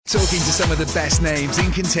Talking to some of the best names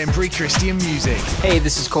in contemporary Christian music. Hey,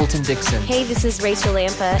 this is Colton Dixon. Hey, this is Rachel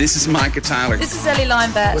Lampa. This is Micah Tyler. This is Ellie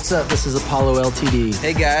Lineback. What's up? This is Apollo LTD.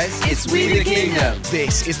 Hey guys, it's We the Kingdom.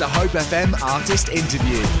 This is the Hope FM Artist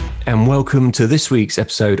Interview. And welcome to this week's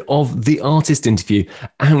episode of The Artist Interview.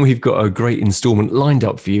 And we've got a great instalment lined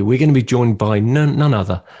up for you. We're going to be joined by none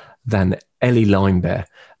other than Ellie Lineback.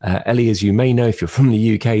 Ellie, as you may know, if you're from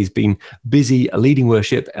the UK, has been busy leading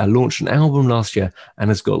worship, launched an album last year, and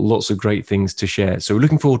has got lots of great things to share. So we're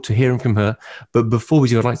looking forward to hearing from her. But before we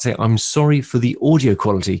do, I'd like to say I'm sorry for the audio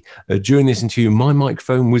quality. During this interview, my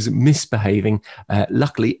microphone was misbehaving.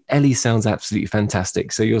 Luckily, Ellie sounds absolutely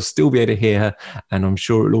fantastic. So you'll still be able to hear her, and I'm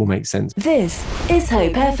sure it'll all make sense. This is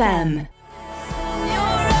Hope FM.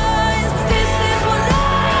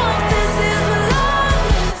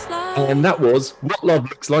 And that was What Love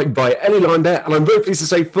Looks Like by Ellie Lineback. And I'm very pleased to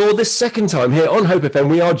say for the second time here on Hope FM,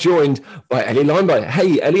 we are joined by Ellie Lineback.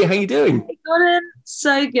 Hey, Ellie, how you doing? Hey, Gordon.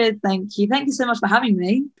 So good, thank you. Thank you so much for having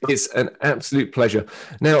me. It's an absolute pleasure.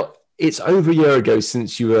 Now, it's over a year ago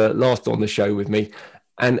since you were last on the show with me.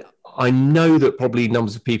 And I know that probably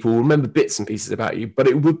numbers of people will remember bits and pieces about you, but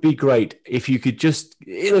it would be great if you could just,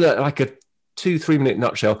 in like a 2-3 minute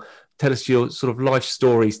nutshell, tell us your sort of life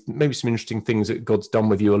stories, maybe some interesting things that God's done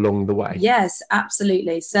with you along the way. Yes,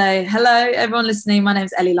 absolutely. So hello, everyone listening. My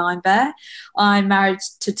name's Ellie Lineback. I'm married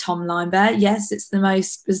to Tom Lineback. Yes, it's the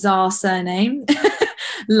most bizarre surname.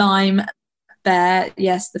 Lime Bear,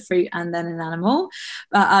 yes, the fruit and then an animal.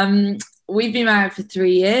 But we've been married for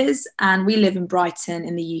 3 years and we live in Brighton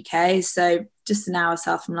in the UK, so just an hour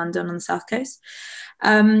south from London on the south coast.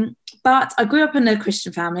 But I grew up in a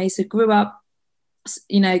Christian family, so grew up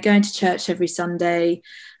going to church every Sunday,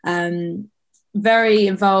 very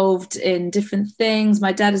involved in different things.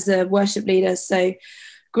 My dad is a worship leader, so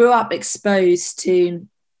grew up exposed to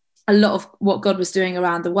a lot of what God was doing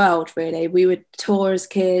around the world, really. We would tour as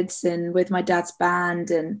kids and with my dad's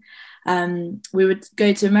band, and we would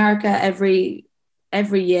go to America every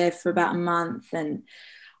year for about a month. And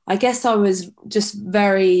I guess I was just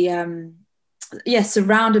very,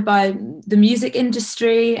 surrounded by the music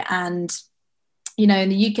industry and in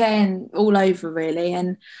the UK and all over, really.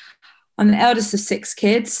 And I'm the eldest of 6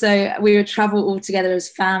 kids, so we would travel all together as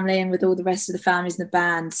family and with all the rest of the families in the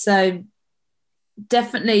band. So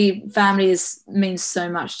definitely family means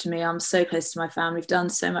so much to me. I'm so close to my family. We've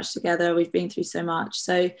done so much together. We've been through so much.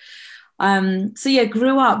 So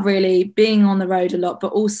grew up really being on the road a lot,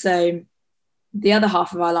 but also the other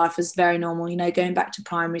half of our life was very normal, going back to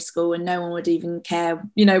primary school and no one would even care,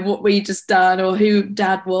 what we just done or who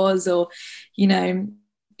dad was or,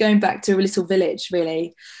 going back to a little village,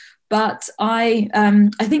 really. But I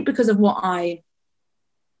think because of what I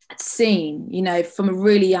had seen, from a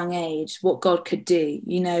really young age, what God could do,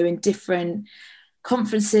 in different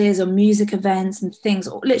conferences or music events and things,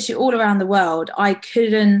 literally all around the world, I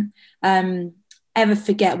couldn't ever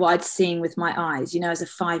forget what I'd seen with my eyes, as a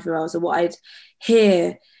 5-year-old, or what I'd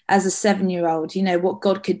hear as a 7-year-old, what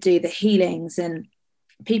God could do, the healings and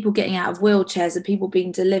people getting out of wheelchairs and people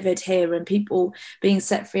being delivered here and people being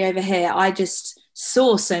set free over here. I just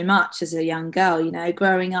saw so much as a young girl,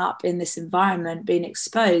 growing up in this environment, being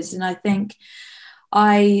exposed. And I think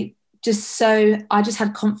I just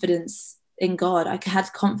had confidence in God. I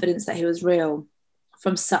had confidence that he was real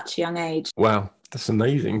from such a young age. Wow. That's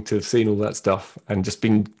amazing to have seen all that stuff and just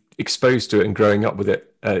been exposed to it and growing up with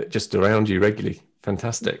it just around you regularly.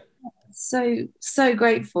 Fantastic. So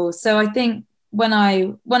grateful. So I think when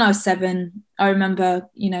I was 7, I remember,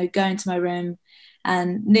 going to my room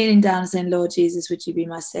and kneeling down and saying, Lord Jesus, would you be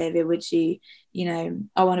my savior? Would you,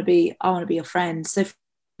 I want to be your friend. So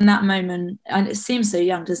from that moment, and it seems so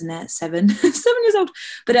young, doesn't it? 7 years old,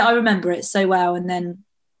 but I remember it so well. And then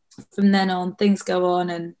from then on, things go on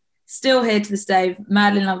and still here to this day,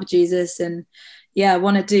 madly in love with Jesus, and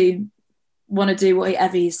want to do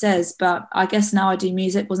whatever he says. But I guess now I do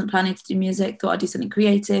music. Wasn't planning to do music, thought I'd do something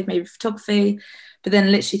creative, maybe photography. But then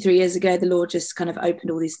literally 3 years ago, the Lord just kind of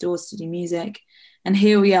opened all these doors to do music, and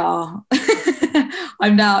here we are.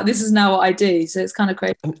 This is now what I do, so it's kind of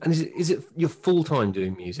crazy. And is it your full time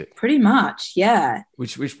doing music? Pretty much, yeah.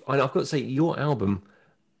 Which I've got to say, your album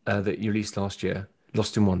that you released last year,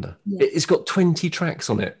 Lost in Wonder, it's got 20 tracks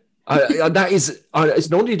on it. It's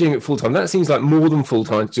not only doing it full time. That seems like more than full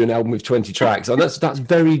time to do an album with 20 tracks, and that's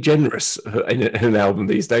very generous in an album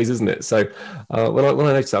these days, isn't it? So when I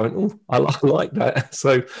noticed that, I went, "Oh, I like that."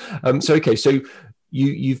 So okay, so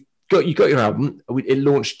you got your album. It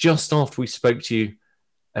launched just after we spoke to you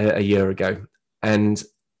a year ago, and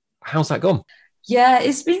how's that gone? Yeah,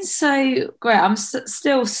 it's been so great. I'm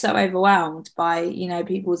still so overwhelmed by,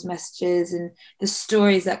 people's messages and the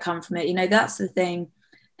stories that come from it. That's the thing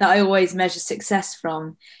that I always measure success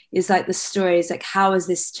from, is like the stories, like how has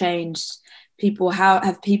this changed people? How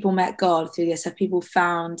have people met God through this? Have people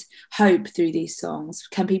found hope through these songs?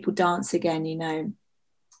 Can people dance again?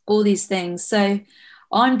 All these things. So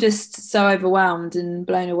I'm just so overwhelmed and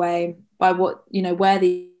blown away by what, where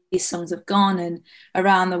these songs have gone and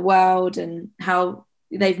around the world, and how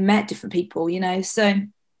they've met different people. So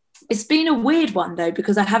it's been a weird one though,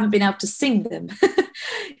 because I haven't been able to sing them.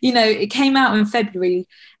 It came out in February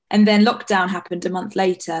and then lockdown happened a month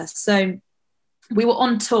later, so we were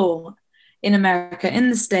on tour in America, in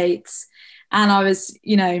the States, and I was,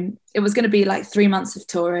 it was going to be like 3 months of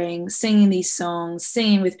touring, singing these songs,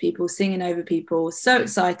 singing with people, singing over people, so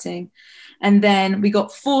exciting. And then we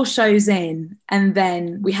got 4 shows in, and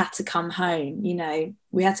then we had to come home.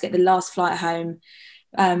 We had to get the last flight home.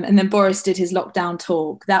 And then Boris did his lockdown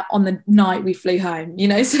talk that on the night we flew home,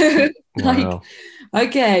 So Wow.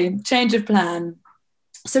 Okay, change of plan.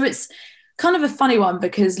 So it's kind of a funny one,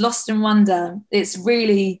 because Lost in Wonder,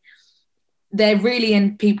 they're really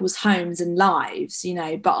in people's homes and lives,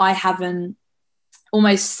 but I haven't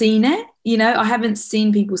almost seen it. I haven't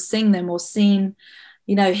seen people sing them, or seen,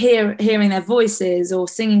 hearing their voices or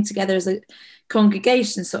singing together as a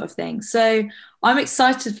congregation sort of thing. So I'm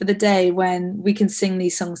excited for the day when we can sing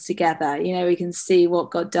these songs together. We can see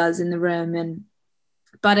what God does in the room.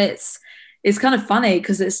 But it's kind of funny,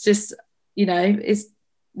 because it's just,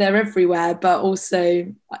 they're everywhere, but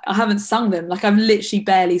also I haven't sung them. Like, I've literally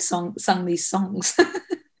barely sung these songs.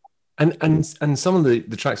 And some of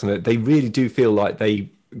the tracks on it, they really do feel like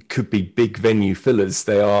they could be big venue fillers.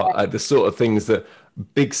 They are the sort of things that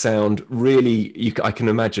big sound, really, I can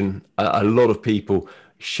imagine a lot of people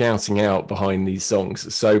shouting out behind these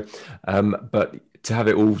songs. So, but to have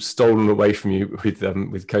it all stolen away from you with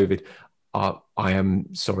COVID, I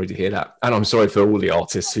am sorry to hear that. And I'm sorry for all the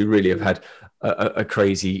artists who really have had a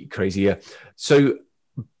crazy year. So,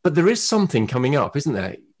 but there is something coming up, isn't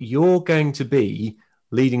there? You're going to be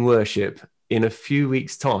leading worship in a few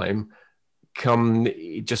weeks' time, come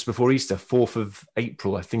just before Easter, 4th of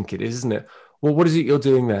April, I think it is, isn't it? Well, what is it you're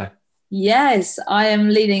doing there? Yes, I am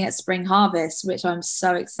leading at Spring Harvest, which I'm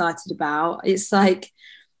so excited about. It's like,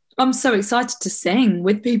 I'm so excited to sing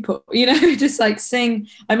with people, just like sing.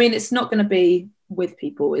 I mean, it's not going to be with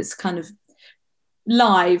people. It's kind of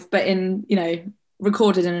live, but in,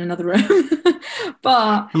 recorded in another room.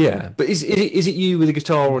 But yeah, but is it you with a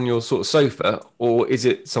guitar on your sort of sofa, or is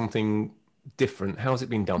it something different? How's it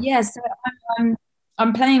been done? yeah, so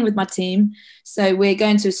I'm playing with my team. So we're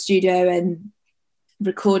going to a studio and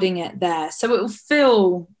recording it there. So it will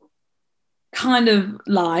feel kind of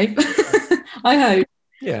live, I hope.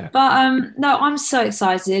 Yeah. But no, I'm so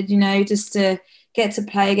excited, just to get to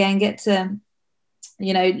play again, get to,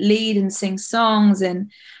 lead and sing songs.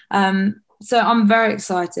 And so I'm very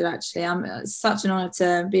excited, actually. It's such an honor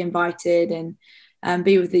to be invited and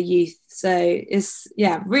be with the youth. So it's,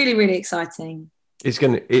 really, really exciting. It's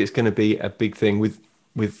gonna be a big thing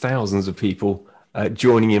with thousands of people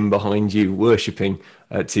joining in behind you, worshipping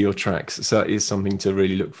to your tracks. So it is something to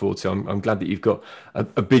really look forward to. I'm glad that you've got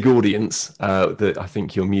a big audience that I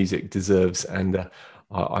think your music deserves, and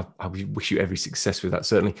I wish you every success with that,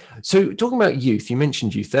 certainly. So talking about youth, you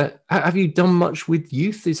mentioned youth there. Have you done much with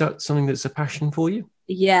youth? Is that something that's a passion for you?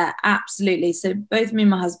 Yeah, absolutely. So both me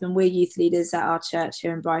and my husband, we're youth leaders at our church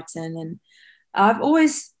here in Brighton, and I've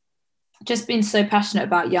always just been so passionate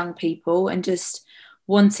about young people and just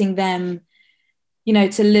wanting them,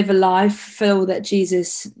 to live a life full that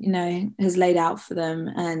Jesus, has laid out for them.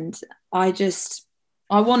 And I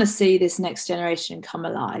want to see this next generation come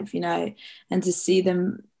alive, and to see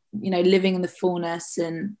them, living in the fullness.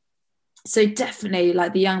 And so definitely,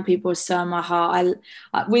 like, the young people are so in my heart.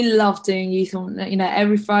 We love doing youth on,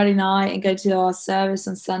 every Friday night, and go to our service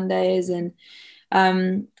on Sundays. And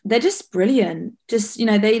they're just brilliant. Just,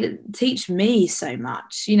 they teach me so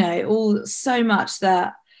much, so much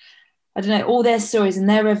that, I don't know, all their stories and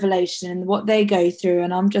their revelation and what they go through.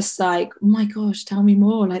 And I'm just like, oh my gosh, tell me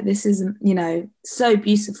more. Like, this is, so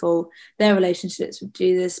beautiful, their relationships with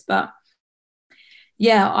Jesus. But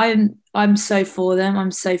yeah, I'm so for them.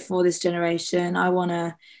 I'm so for this generation. I want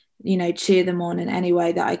to, cheer them on in any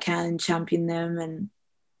way that I can and champion them.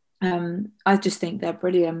 And I just think they're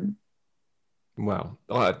brilliant. Wow.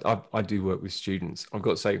 I do work with students. I've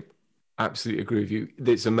got to say, absolutely agree with you.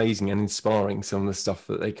 It's amazing and inspiring, some of the stuff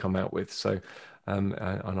that they come out with. So, and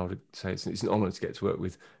I would say it's an honor to get to work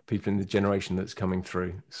with people in the generation that's coming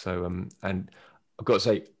through. So, and I've got to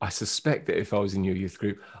say, I suspect that if I was in your youth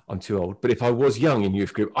group, I'm too old. But if I was young in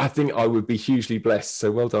youth group, I think I would be hugely blessed.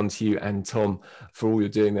 So well done to you and Tom for all you're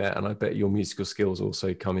doing there. And I bet your musical skills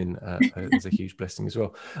also come in as a huge blessing as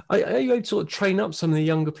well. Are you able to sort of train up some of the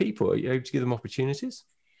younger people? Are you able to give them opportunities?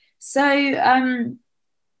 So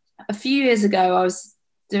a few years ago, I was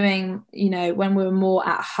doing, when we were more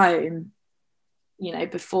at home,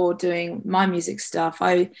 before doing my music stuff,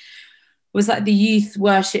 I was like the youth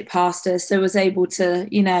worship pastor, so was able to,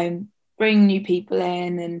 bring new people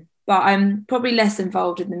in, but I'm probably less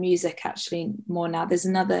involved in the music actually more now. There's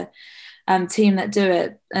another team that do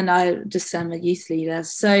it, and I just am a youth leader.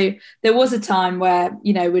 So there was a time where,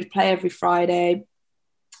 we'd play every Friday,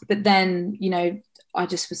 but then, I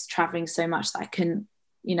just was traveling so much that I couldn't,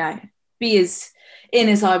 be as in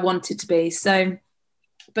as I wanted to be. So,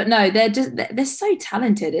 but no, they're so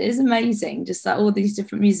talented. It is amazing. Just like all these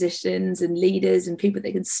different musicians and leaders and people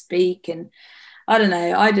that can speak. And I don't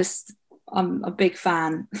know, I'm a big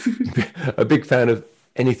fan. A big fan of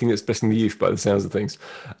anything that's blessing the youth by the sounds of things.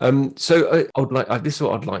 So this is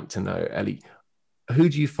what I'd like to know, Ellie. Who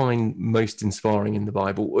do you find most inspiring in the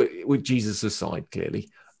Bible, with Jesus aside, clearly?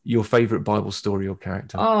 Your favourite Bible story or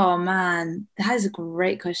character? Oh man, that is a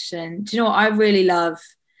great question. Do you know what? I really love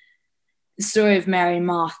the story of Mary and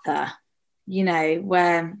Martha,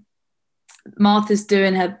 where Martha's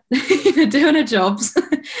doing her doing her jobs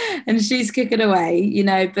and she's kicking away,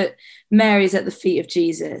 but Mary's at the feet of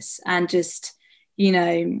Jesus and just,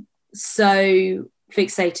 so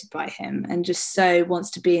fixated by him and just so wants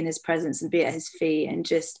to be in his presence and be at his feet and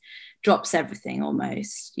just drops everything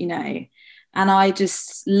almost, And I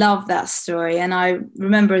just love that story. And I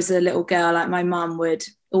remember as a little girl, like my mum would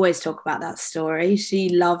always talk about that story. She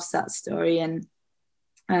loves that story. And,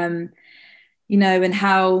 and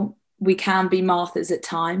how we can be Marthas at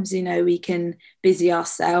times, we can busy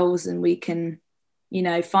ourselves and we can,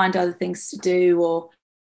 find other things to do or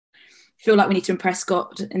feel like we need to impress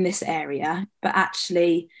God in this area. But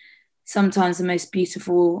actually, sometimes the most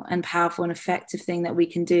beautiful and powerful and effective thing that we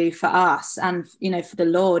can do for us and, for the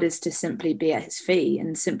Lord is to simply be at his feet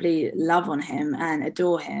and simply love on him and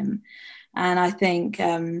adore him. And I think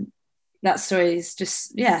that story is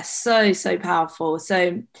just, so powerful.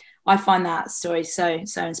 So I find that story so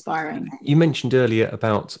inspiring. You mentioned earlier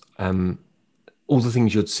about all the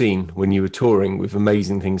things you'd seen when you were touring with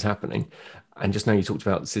amazing things happening. And just now you talked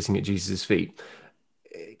about sitting at Jesus' feet.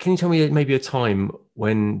 Can you tell me maybe a time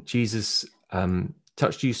when Jesus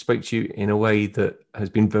touched you, spoke to you in a way that has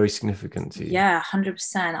been very significant to you? Yeah,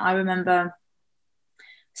 100%. I remember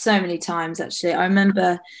so many times, actually. I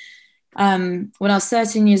remember when I was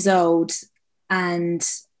 13 years old and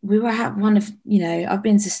we were at one of, I've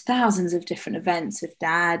been to thousands of different events with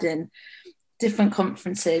Dad and different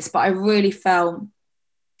conferences, but I really felt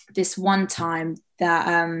this one time that,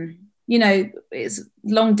 it's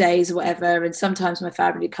long days or whatever, and sometimes my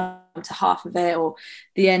family come to half of it or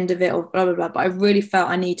the end of it or blah, blah, blah. But I really felt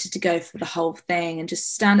I needed to go for the whole thing and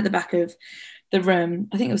just stand at the back of the room.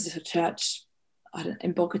 I think it was a church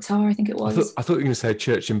in Bogota, I think it was. I thought you were going to say a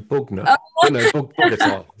church in Bognor. Oh, no,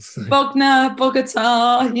 Bogota.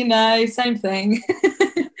 Bogota, same thing.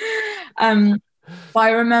 But I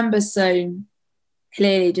remember so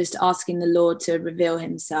clearly just asking the Lord to reveal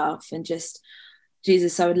himself and just,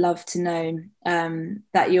 Jesus, I would love to know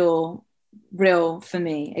that you're real for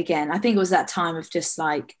me again. I think it was that time of just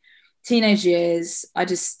like teenage years. I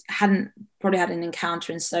just hadn't probably had an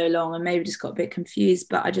encounter in so long and maybe just got a bit confused.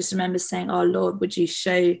 But I just remember saying, oh, Lord, would you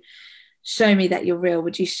show me that you're real?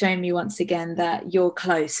 Would you show me once again that you're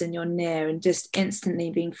close and you're near? And just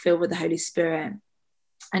instantly being filled with the Holy Spirit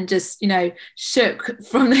and just, shook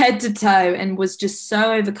from head to toe and was just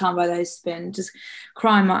so overcome by the Holy Spirit and just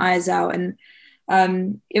crying my eyes out. And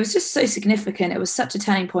it was just so significant. It was such a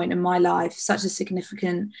turning point in my life, such a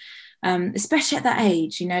significant, especially at that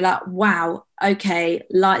age, like, wow, okay,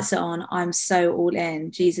 lights are on. I'm so all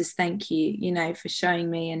in. Jesus, thank you, for showing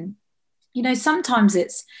me. And, sometimes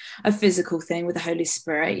it's a physical thing with the Holy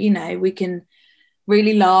Spirit. We can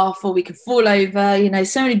really laugh or we can fall over,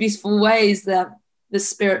 so many beautiful ways that the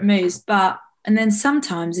Spirit moves. And then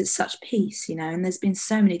sometimes it's such peace, and there's been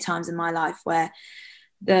so many times in my life where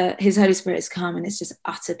his Holy Spirit has come and it's just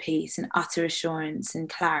utter peace and utter assurance and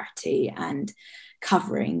clarity and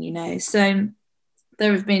covering, so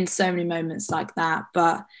there have been so many moments like that.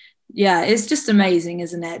 But yeah, it's just amazing,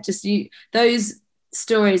 isn't it? Just those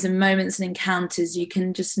stories and moments and encounters, you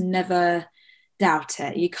can just never doubt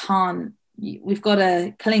it. We've got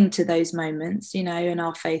to cling to those moments, in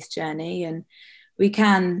our faith journey, and we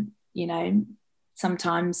can,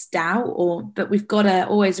 sometimes doubt but we've got to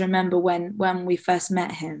always remember when we first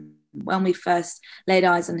met him when we first laid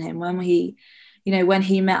eyes on him, when he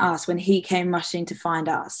met us, when he came rushing to find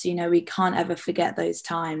us. We can't ever forget those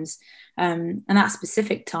times. And that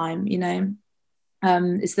specific time,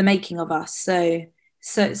 is the making of us.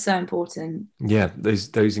 So important. Yeah,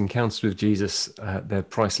 those encounters with Jesus, they're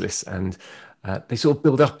priceless, and they sort of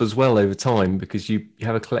build up as well over time, because you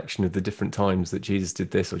have a collection of the different times that Jesus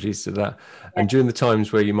did this or Jesus did that. Yeah. And during the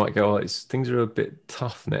times where you might go, things are a bit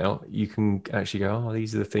tough now, you can actually go,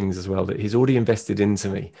 these are the things as well that he's already invested into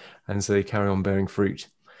me. And so they carry on bearing fruit.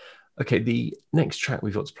 Okay, the next track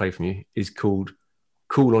we've got to play from you is called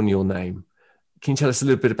Call on Your Name. Can you tell us a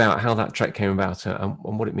little bit about how that track came about and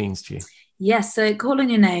what it means to you? Yes, so Call on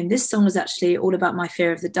Your Name, this song was actually all about my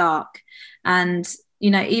fear of the dark. And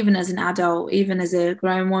even as an adult, even as a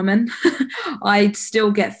grown woman, I still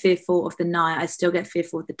get fearful of the night. I still get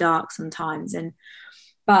fearful of the dark sometimes.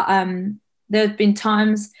 But there have been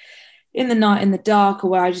times in the night, in the dark,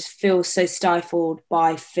 where I just feel so stifled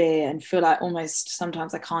by fear and feel like almost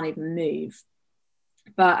sometimes I can't even move.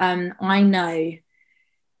 But I know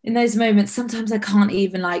in those moments, sometimes I can't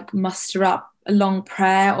even muster up a long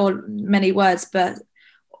prayer or many words, but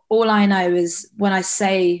all I know is when I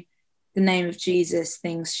say the name of Jesus,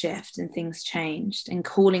 things shift and things changed. And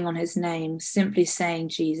calling on his name, simply saying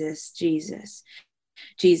Jesus, Jesus,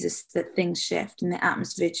 Jesus, that things shift and the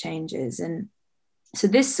atmosphere changes. And so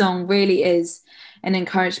this song really is an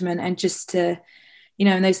encouragement, and just to,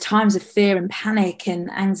 in those times of fear and panic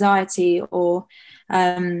and anxiety or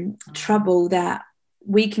trouble, that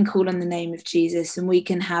we can call on the name of Jesus and we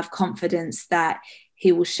can have confidence that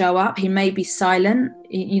he will show up. He may be silent,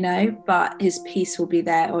 but his peace will be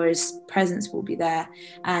there, or his presence will be there,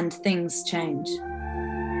 and things change.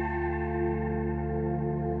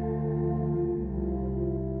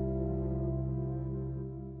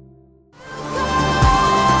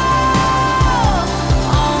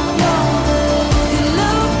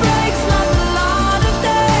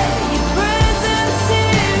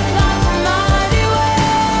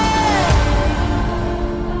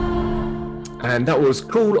 And that was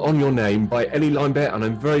Call on Your Name by Ellie Linebear, and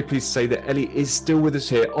I'm very pleased to say that Ellie is still with us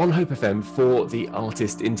here on Hope FM for the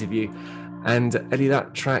artist interview. And Ellie,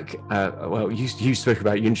 that track, you spoke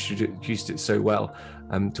about, you introduced it so well,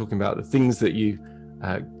 talking about the things that you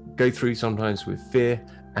go through sometimes with fear,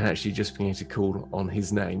 and actually just being able to call on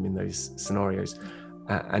his name in those scenarios.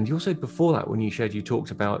 And you also, before that, when you shared, you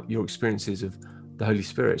talked about your experiences of the Holy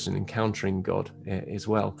Spirit and encountering God as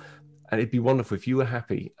well. And it'd be wonderful if you were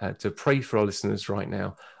happy to pray for our listeners right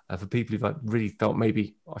now, for people who've really felt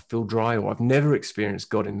maybe I feel dry, or I've never experienced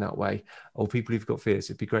God in that way, or people who've got fears.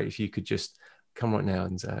 It'd be great if you could just come right now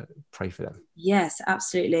and pray for them. Yes,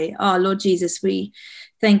 absolutely. Oh, Lord Jesus, we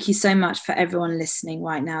thank you so much for everyone listening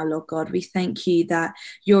right now, Lord God. We thank you that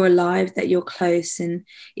you're alive, that you're close, and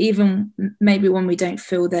even maybe when we don't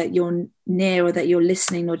feel that you're near or that you're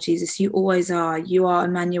listening, Lord Jesus, you always are. You are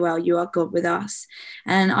Emmanuel, you are God with us.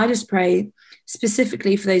 And I just pray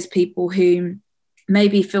specifically for those people who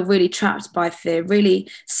maybe feel really trapped by fear, really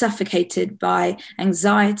suffocated by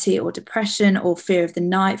anxiety or depression or fear of the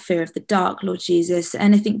night, fear of the dark, Lord Jesus,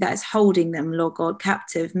 anything that is holding them, Lord God,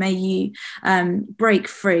 captive. May you break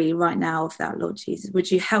free right now of that, Lord Jesus. Would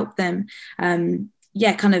you help them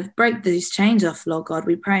kind of break those chains off, Lord God?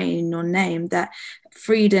 We pray in your name that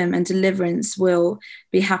freedom and deliverance will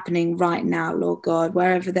be happening right now, Lord God,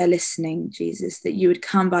 wherever they're listening, Jesus, that you would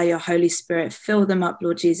come by your Holy Spirit, fill them up,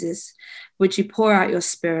 Lord Jesus. Would you pour out your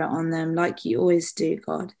spirit on them like you always do,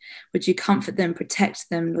 God? Would you comfort them, protect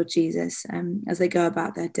them, Lord Jesus, as they go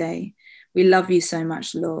about their day? We love you so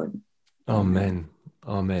much, Lord. Amen.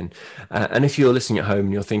 Amen. And if you're listening at home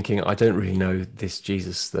and you're thinking, I don't really know this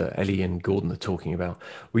Jesus that Ellie and Gordon are talking about,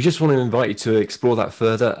 we just want to invite you to explore that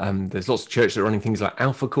further. There's lots of churches that are running things like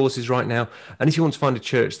Alpha courses right now. And if you want to find a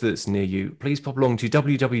church that's near you, please pop along to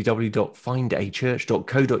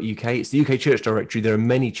www.findachurch.co.uk. It's the UK Church Directory. There are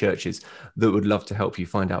many churches that would love to help you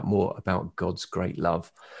find out more about God's great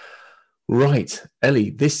love. Right,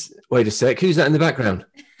 Ellie, wait a sec. Who's that in the background?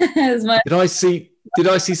 Did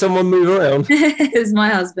I see someone move around? It's my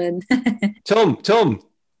husband. Tom.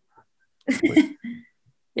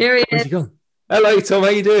 Here he Where's is. he gone? Hello, Tom. How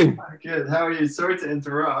you doing? Good. How are you? Sorry to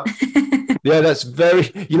interrupt. Yeah, that's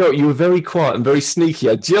you were very quiet and very sneaky.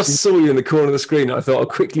 I just saw you in the corner of the screen. I thought I'll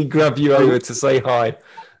quickly grab you over to say hi.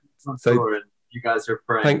 I'm sorry. You guys are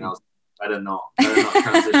praying. Better not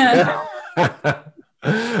transition now.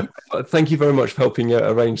 Thank you very much for helping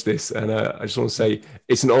arrange this, and I just want to say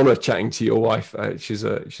it's an honor chatting to your wife. She's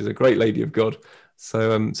a great lady of God,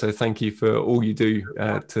 so thank you for all you do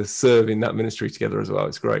to serve in that ministry together as well.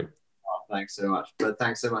 It's great. Thanks so much. But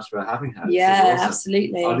thanks so much for having her. Yeah, awesome.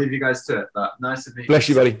 absolutely. I'll leave you guys to it, but nice to meet you. Bless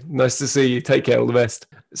you, buddy. Nice to see you. Take care. All the best.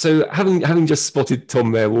 So having just spotted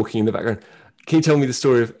Tom there walking in the background, can you tell me the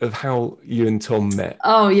story of how you and Tom met?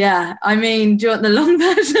 Oh, yeah. I mean, do you want the long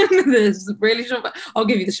version? This really short. I'll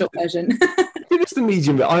give you the short version. Give us the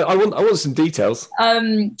medium bit. I want some details.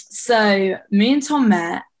 So me and Tom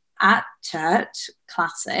met at church,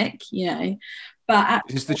 classic, but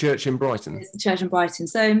Is the church in Brighton? It's the church in Brighton.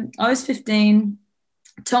 So I was 15.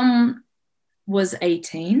 Tom was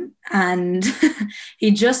 18, and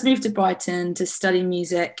he just moved to Brighton to study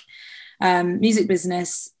music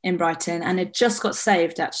business in Brighton, and had just got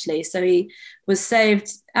saved, actually. So he was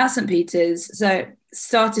saved at St. Peter's. So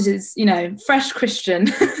started his, fresh Christian.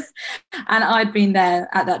 And I'd been there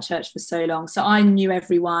at that church for so long. So I knew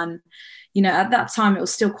everyone. At that time, it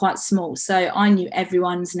was still quite small. So I knew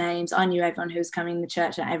everyone's names. I knew everyone who was coming to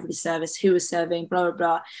church at every service, who was serving, blah, blah,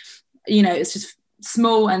 blah. It's just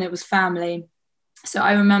small, and it was family. So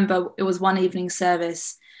I remember it was one evening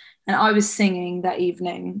service, and I was singing that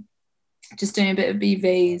evening, just doing a bit of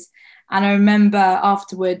BVs. And I remember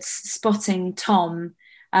afterwards spotting Tom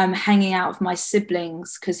hanging out with my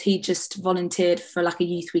siblings, because he just volunteered for like a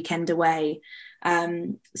youth weekend away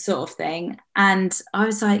sort of thing. And I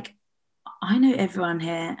was like, I know everyone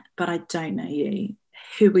here, but I don't know you.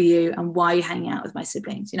 Who are you, and why are you hanging out with my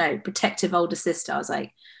siblings? Protective older sister. I was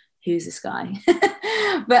like, who's this guy?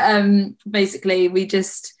 But basically we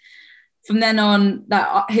just, from then on,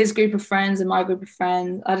 that his group of friends and my group of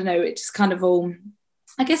friends, I don't know, it just kind of all,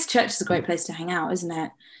 I guess church is a great place to hang out, isn't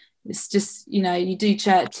it? It's just, you do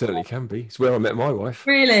church. It certainly can be. It's where I met my wife.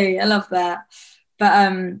 Really? I love that.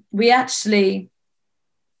 But we actually,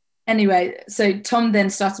 anyway, so Tom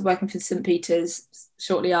then started working for St. Peter's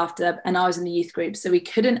shortly after, and I was in the youth group. So we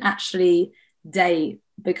couldn't actually date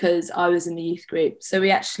because I was in the youth group. So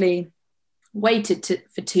we actually waited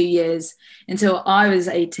for 2 years until I was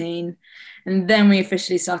 18. And then we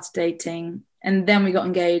officially started dating. And then we got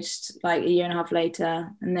engaged like a year and a half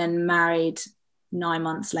later, and then married 9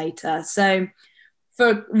 months later. So for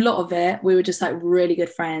a lot of it, we were just like really good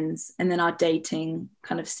friends. And then our dating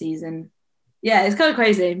kind of season. Yeah, it's kind of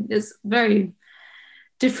crazy. It's a very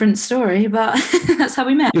different story, but that's how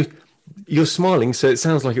we met. You're smiling, so it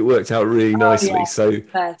sounds like it worked out really nicely.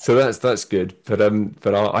 Yeah. So that's good. But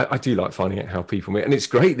I do like finding out how people meet, and it's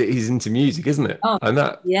great that he's into music, isn't it? Oh, and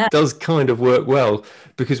that does kind of work well,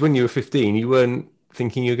 because when you were 15, you weren't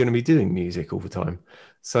thinking you're going to be doing music all the time.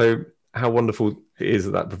 So how wonderful it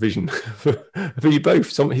is that provision for you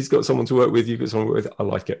both. He's got someone to work with, you've got someone to work with. I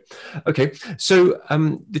like it. Okay, so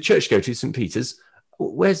the church you go to, St. Peter's,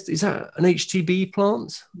 is that an HTB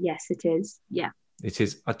plant? Yes, it is. Yeah. It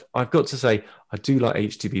is. I've got to say, I do like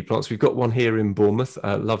HTB plants. We've got one here in Bournemouth,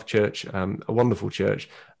 Love Church, a wonderful church,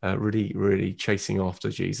 really, really chasing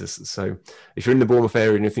after Jesus. So if you're in the Bournemouth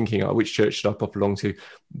area and you're thinking, which church should I pop along to?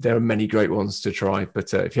 There are many great ones to try.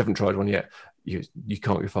 But if you haven't tried one yet, you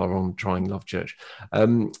can't go far wrong trying Love Church.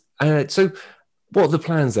 So what are the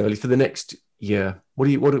plans, though, for the next year?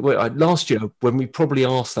 Last year, when we probably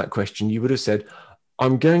asked that question, you would have said,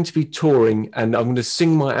 I'm going to be touring and I'm going to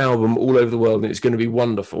sing my album all over the world and it's going to be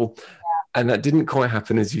wonderful. Yeah. And that didn't quite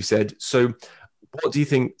happen, as you said. So what do you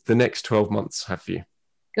think the next 12 months have for you?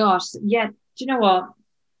 Gosh, yeah. Do you know what?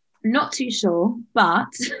 Not too sure, but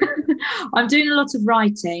I'm doing a lot of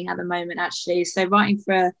writing at the moment, actually. So writing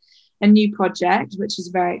for a new project, which is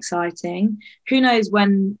very exciting. Who knows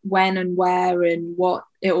when and where and what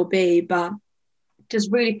it will be, but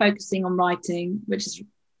just really focusing on writing, which is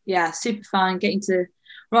super fun, getting to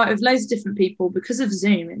write with loads of different people because of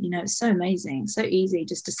Zoom. It's so amazing, so easy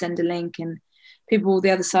just to send a link and people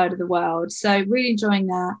the other side of the world. So really enjoying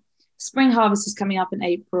that. Spring Harvest is coming up in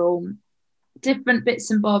April. Different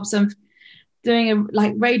bits and bobs. I'm doing a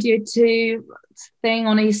Radio 2 thing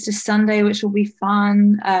on Easter Sunday, which will be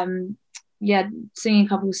fun. Singing a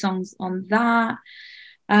couple of songs on that.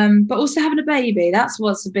 But also having a baby, that's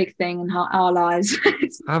what's a big thing in our lives.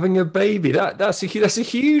 Having a baby, that's a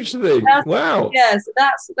huge thing. Wow. Yeah, so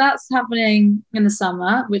that's happening in the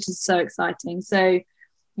summer, which is so exciting. So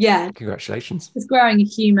yeah. Congratulations. It's growing a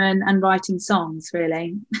human and writing songs,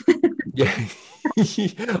 really. Yeah.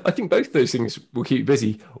 I think both those things will keep you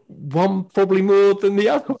busy. One probably more than the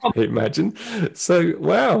other, I imagine. So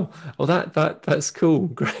wow. Well, that's cool.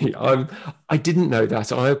 Great. I didn't know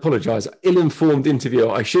that. I apologise. Ill-informed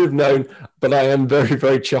interviewer. I should have known, but I am very,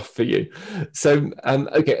 very chuffed for you. So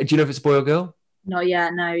okay. Do you know if it's a boy or girl? Not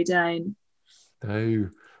yet. No, we don't. No.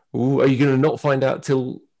 Ooh, are you going to not find out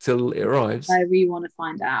till it arrives? I really want to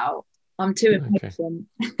find out. I'm too impatient.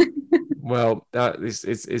 Okay. Well,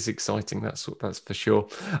 it's exciting. That's for sure.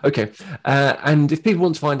 Okay. And if people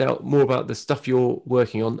want to find out more about the stuff you're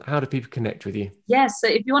working on, how do people connect with you? Yeah, so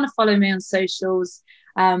if you want to follow me on socials,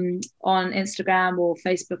 on Instagram or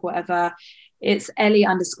Facebook, whatever, it's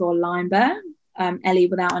Ellie_Linebear, Ellie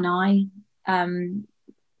without an I.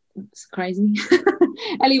 It's crazy.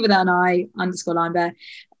 Ellie without an I _Linebear.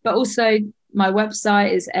 But also my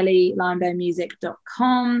website is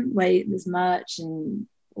ellielinebearmusic.com, where there's merch and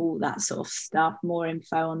all that sort of stuff, more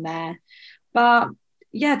info on there. But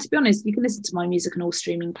yeah, to be honest, you can listen to my music on all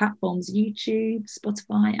streaming platforms: YouTube,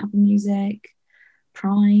 Spotify, Apple Music,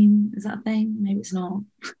 Prime. Is that a thing? Maybe it's not.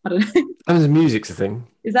 I don't know. Amazon Music's a thing.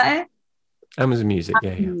 Is that it? Amazon Music,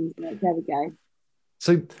 yeah. Music. There we go.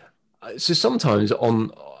 So sometimes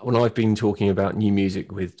when I've been talking about new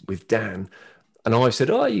music with Dan, and I've said,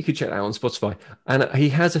 oh, you could check that out on Spotify. And he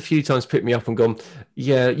has a few times picked me up and gone,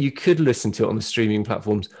 yeah, you could listen to it on the streaming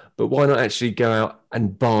platforms, but why not actually go out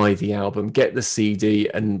and buy the album, get the CD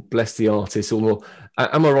and bless the artist or more?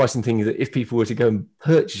 Am I right in thinking that if people were to go and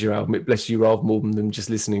purchase your album, it blesses you rather more than just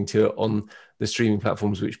listening to it on the streaming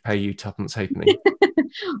platforms which pay you tuppence halfpenny?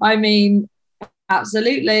 I mean,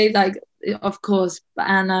 absolutely. Like, of course.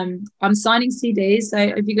 And I'm signing CDs, so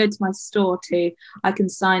if you go to my store too, I can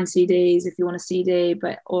sign CDs if you want a CD,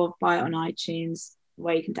 or buy it on iTunes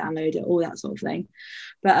where you can download it, all that sort of thing.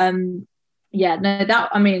 But yeah, no, that,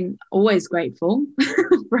 I mean, always grateful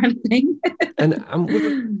for anything.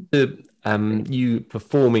 and with you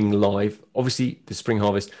performing live, obviously the Spring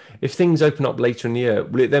Harvest, if things open up later in the year,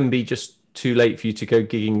 will it then be just too late for you to go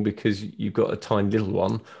gigging because you've got a tiny little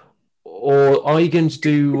one? Or are you going to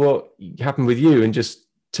do what happened with you and just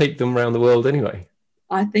take them around the world anyway?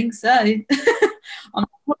 I think so.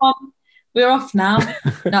 We're off now.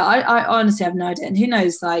 No, I honestly have no idea. And who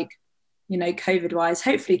knows, like, you know, COVID wise,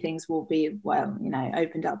 hopefully things will be, well, you know,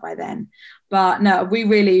 opened up by then. But no, we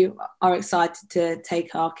really are excited to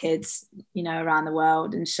take our kids, you know, around the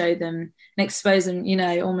world and show them and expose them, you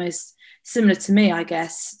know, almost similar to me, I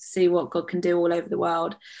guess, see what God can do all over the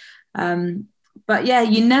world. But yeah,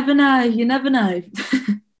 you never know. You never know.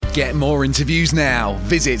 Get more interviews now.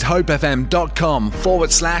 Visit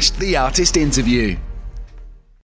hopefm.com/The Artist Interview.